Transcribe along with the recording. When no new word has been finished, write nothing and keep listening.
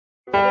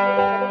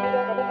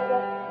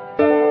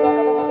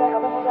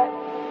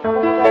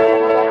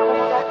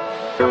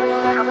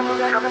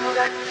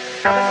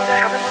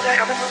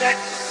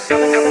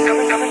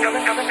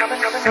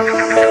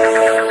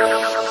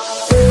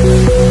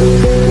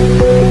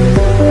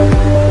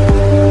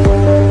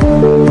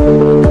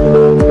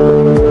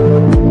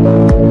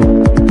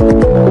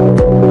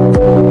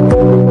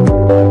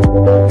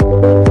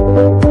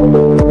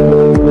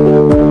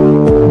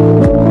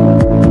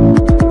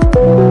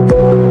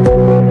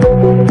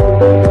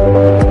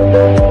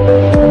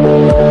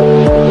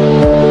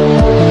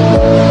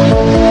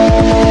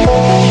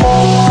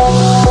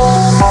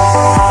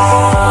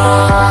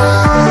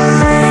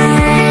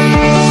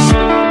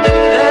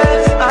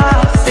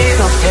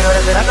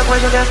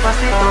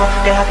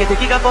Que Jacky te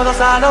diga cosas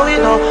al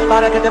oído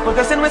para que te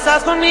pongas si no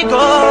estás conmigo.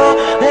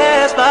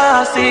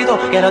 Despacito,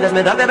 quiero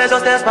desnudarte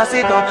besos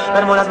despacito.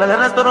 Vermo las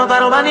melenas por un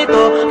paro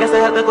bonito, que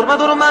sea el curva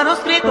duro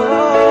manuscrito.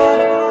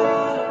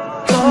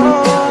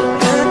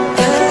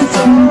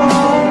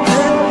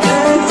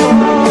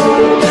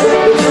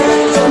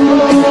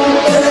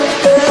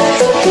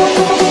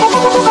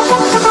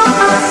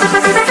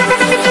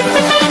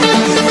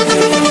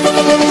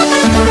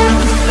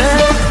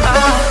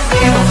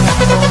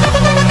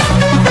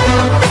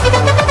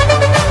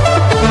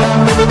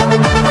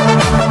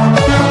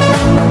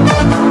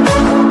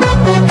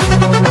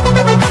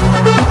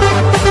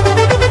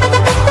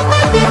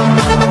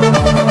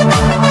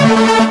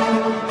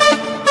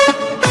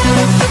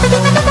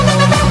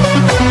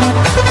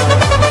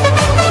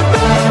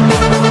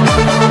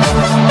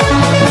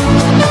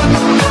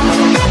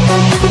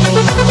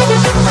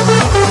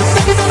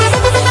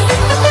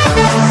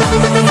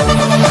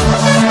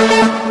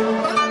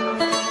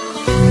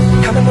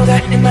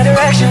 In my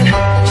direction,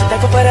 so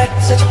thankful for that,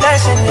 such a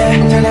blessing, yeah.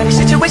 Turn every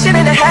situation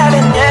into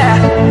heaven, yeah.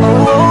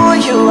 Oh,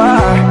 you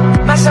are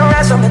my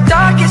sunrise on the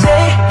darkest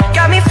day.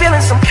 Got me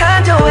feeling some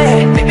kind of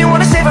way. Make me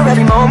wanna savor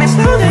every moment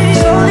slowly,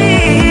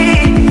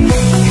 slowly.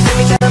 You feel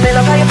me, telling me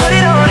love how you put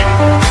it on.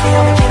 The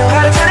only key know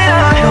how to turn it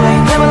on. The way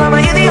you play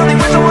my you're the only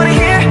words I wanna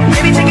hear.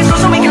 Baby, take it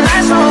slow so we can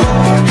last long.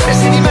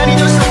 Ese mi man y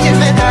yo soy el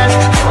metal.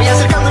 Te voy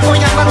acercando y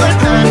voy armando el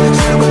plan.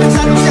 Solo con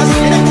pensar no se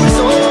acelera el pulso.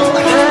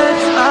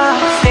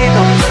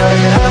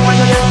 Esperando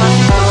cuando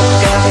despacito,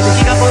 que Jacky te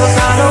diga cosas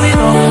al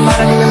oído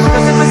para que te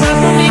pongas si no estás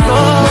conmigo.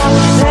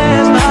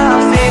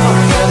 Despacito,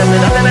 quiero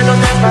desnudarte besos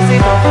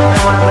despacito. Me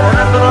voy a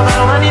perdonar todo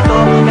lo manito,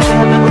 que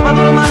sea el culpa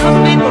todo lo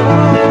manuscrito.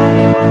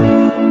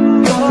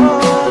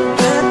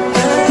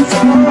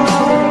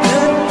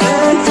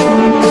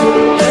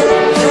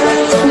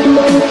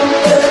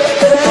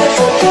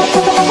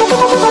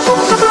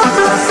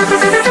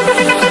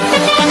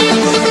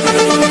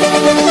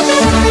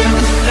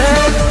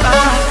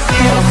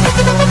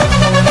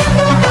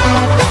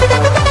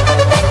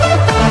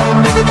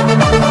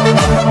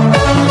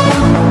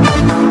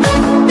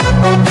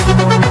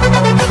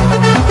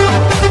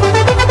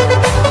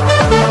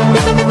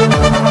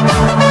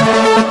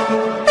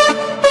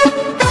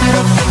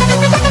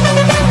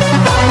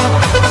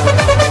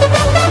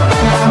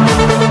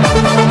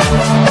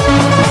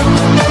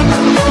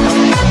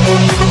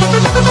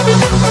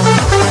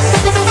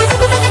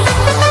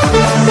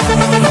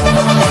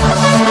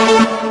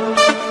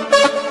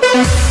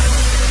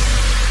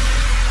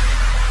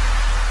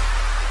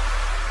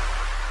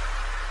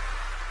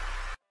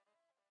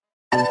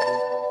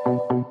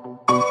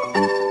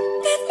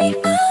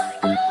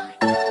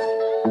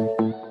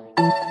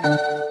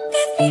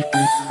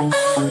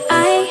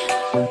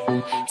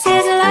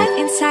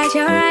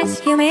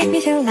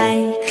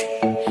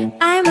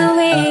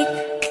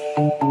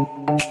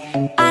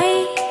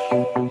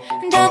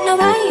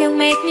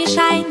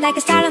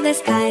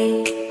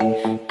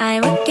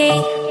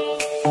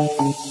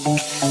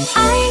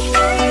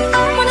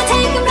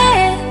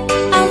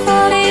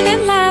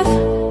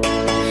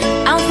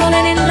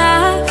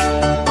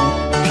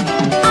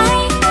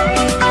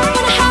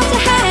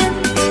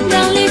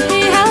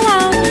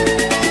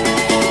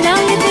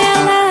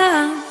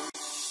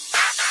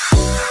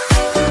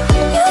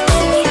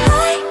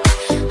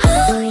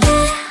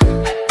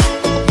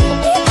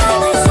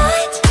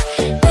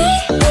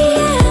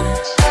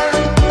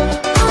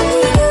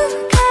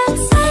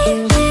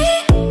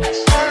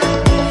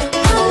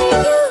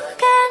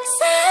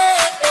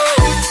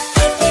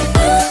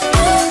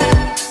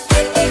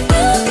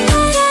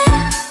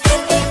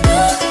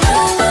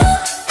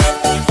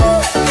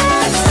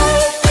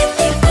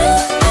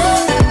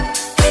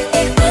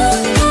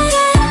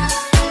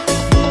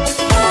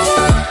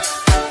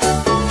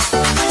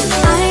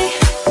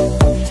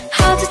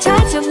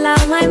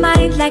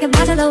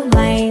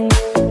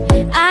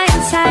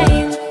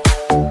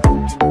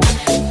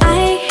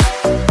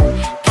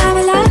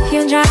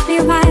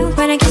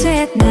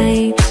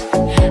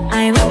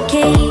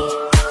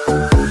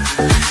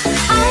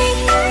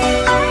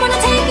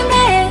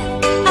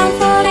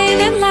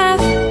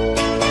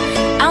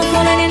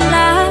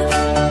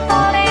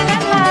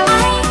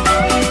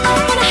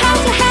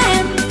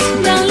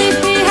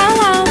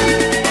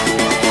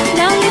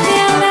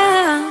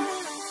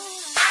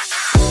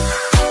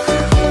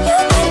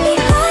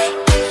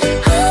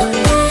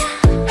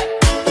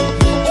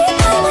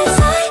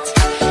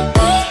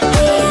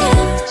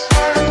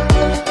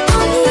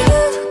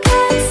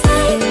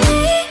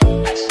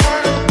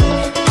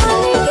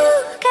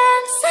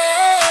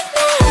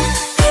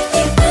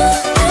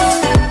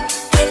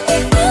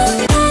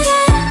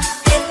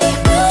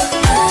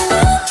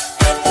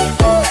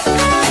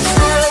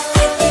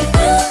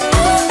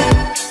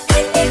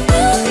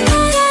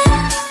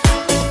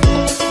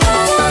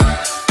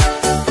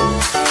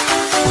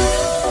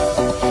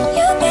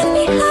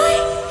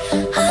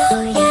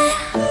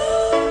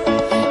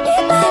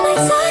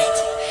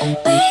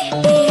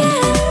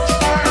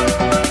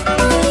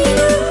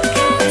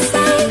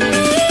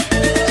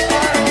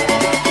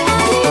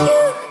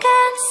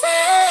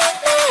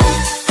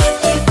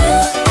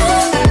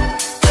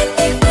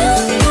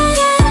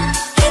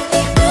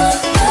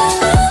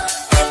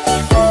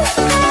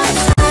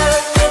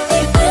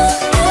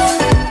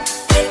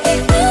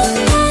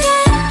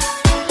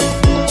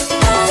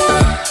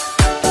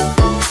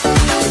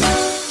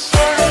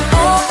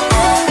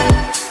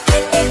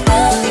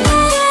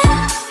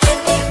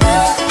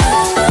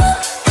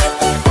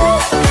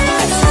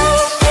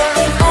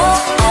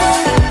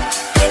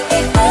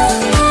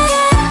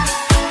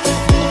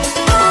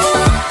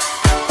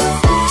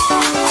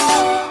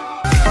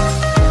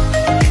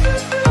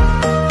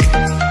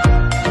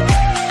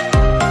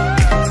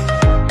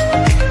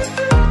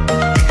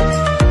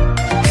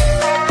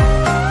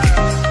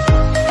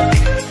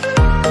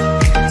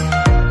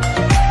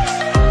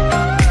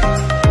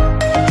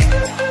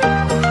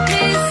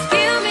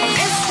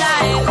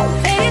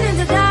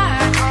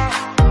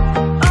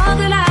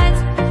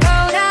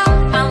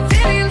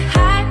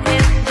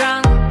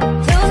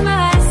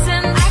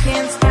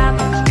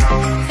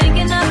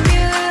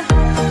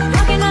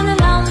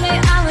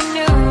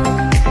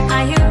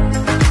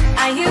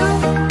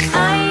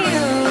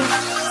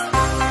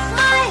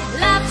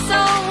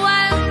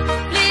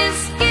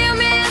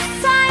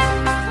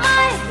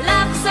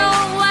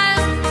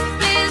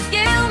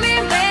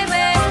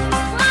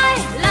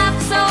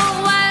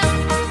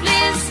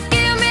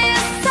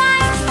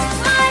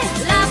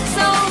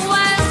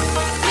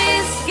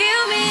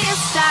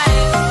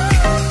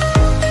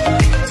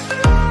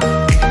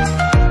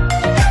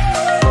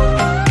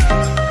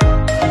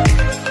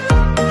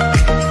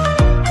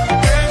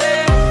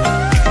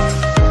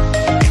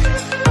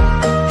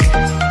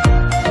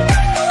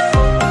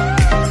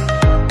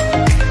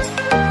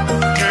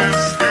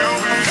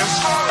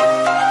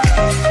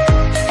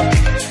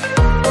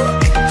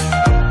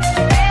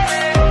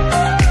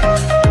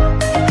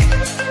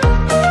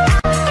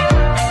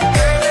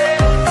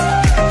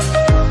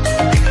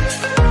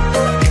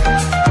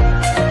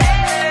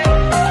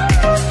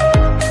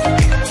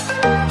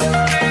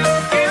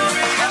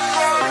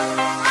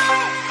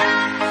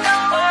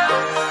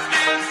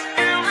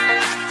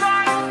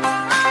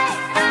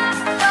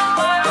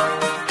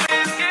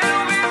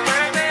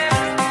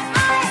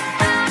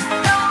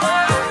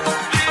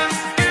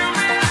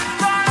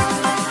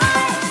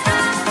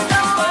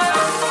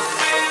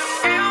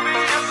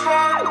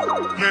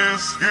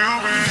 this, you'll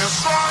be a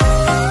star.